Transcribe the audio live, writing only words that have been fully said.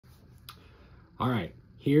All right,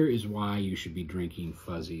 here is why you should be drinking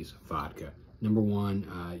Fuzzy's vodka. Number one,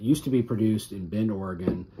 it used to be produced in Bend,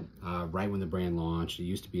 Oregon, right when the brand launched. It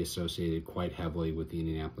used to be associated quite heavily with the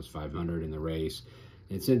Indianapolis 500 in the race.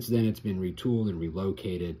 And since then, it's been retooled and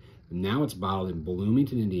relocated. And now it's bottled in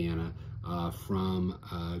Bloomington, Indiana,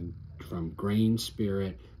 from grain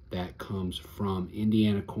spirit that comes from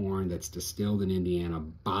Indiana corn that's distilled in Indiana,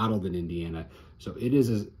 bottled in Indiana. So it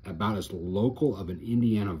is about as local of an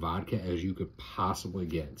Indiana vodka as you could possibly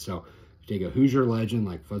get. So you take a Hoosier legend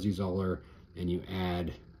like Fuzzy Zoller and you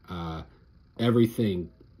add everything,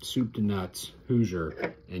 soup to nuts,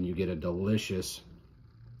 Hoosier, and you get a delicious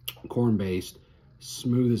corn-based,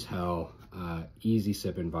 smooth as hell, easy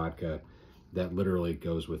sipping vodka that literally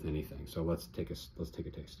goes with anything. So let's take a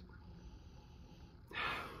taste.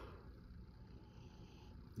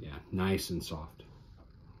 Yeah, nice and soft.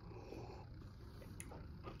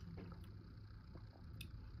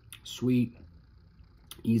 Sweet,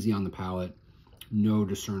 easy on the palate, no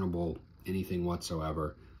discernible anything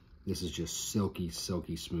whatsoever. This is just silky,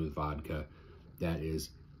 silky smooth vodka that is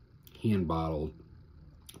hand bottled,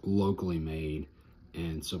 locally made,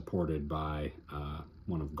 and supported by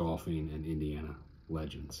one of golfing and Indiana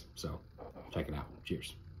legends. So check it out.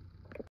 Cheers.